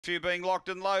Few being locked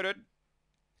and loaded.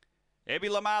 Ebby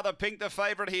Lamar, the pink, the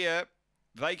favourite here.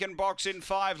 Vacant box in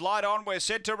 5. Light on. We're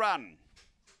set to run.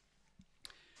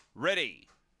 Ready.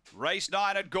 Race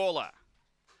 9 at Gawler.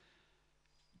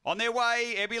 On their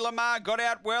way, Ebby Lamar got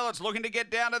out well. It's looking to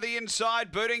get down to the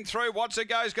inside. Booting through. What's a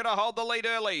Go's going to hold the lead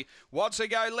early. What's a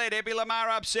Go led. Ebby Lamar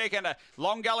up second.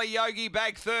 Long Gully Yogi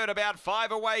back third. About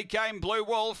 5 away came Blue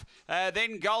Wolf.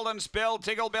 Then Golden Spell.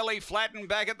 Tickle Belly flattened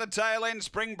back at the tail end.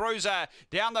 Spring Bruiser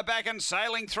down the back and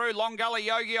sailing through. Long Gully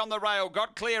Yogi on the rail.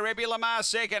 Got clear. Ebby Lamar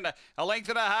second. A length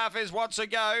and a half is What's a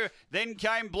Go. Then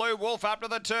came Blue Wolf up to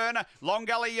the turn. Long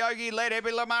Gully Yogi led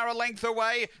Ebby Lamar a length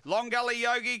away. Long Gully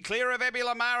Yogi clear of Ebby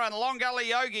Lamar. And Long Gully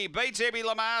Yogi beats Ebby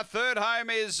Lamar. Third home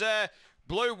is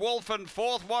Blue Wolf, and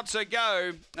fourth What's a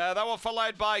Go. They were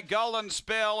followed by Golden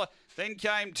Spell. Then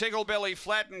came Tickle Belly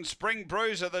Flat and Spring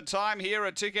Bruiser. The time here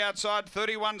a tick outside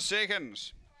 31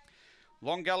 seconds.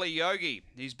 Long Gully Yogi,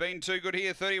 he's been too good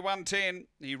here, 31.10.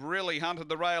 He really hunted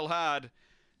the rail hard.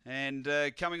 And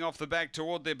coming off the back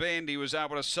toward their bend, he was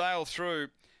able to sail through.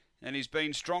 And he's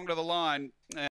been strong to the line.